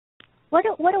What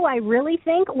do I really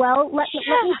think? Well, let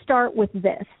me start with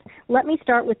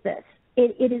this.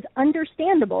 It is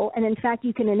understandable, and in fact,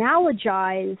 you can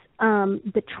analogize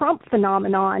the Trump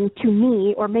phenomenon to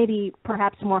me, or maybe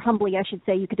perhaps more humbly, I should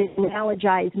say, you could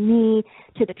analogize me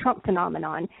to the Trump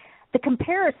phenomenon. The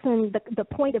comparison, the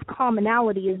point of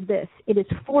commonality is this. It is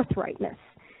forthrightness,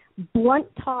 blunt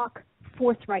talk,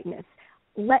 forthrightness.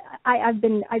 I've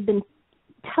been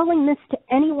telling this to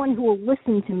anyone who will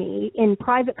listen to me in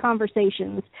private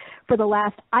conversations for the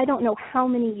last I don't know how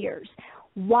many years.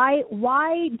 Why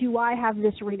do I have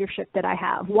this readership that I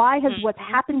have? Why has what's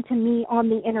happened to me on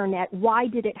the internet, why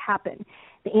did it happen?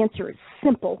 The answer is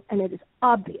simple, and it is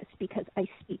obvious, because I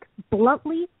speak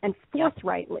bluntly and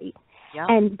forthrightly. Yep.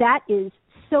 And that is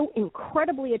so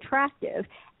incredibly attractive.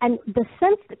 And the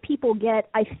sense that people get,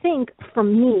 I think,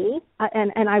 from me,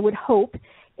 and I would hope,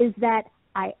 is that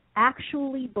I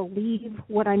actually believe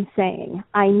what I'm saying.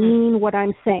 I mean what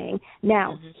I'm saying.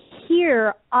 Now,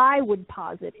 here I would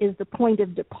posit is the point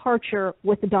of departure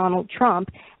with Donald Trump,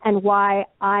 and why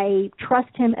I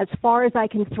trust him as far as I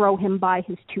can throw him by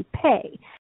his toupee.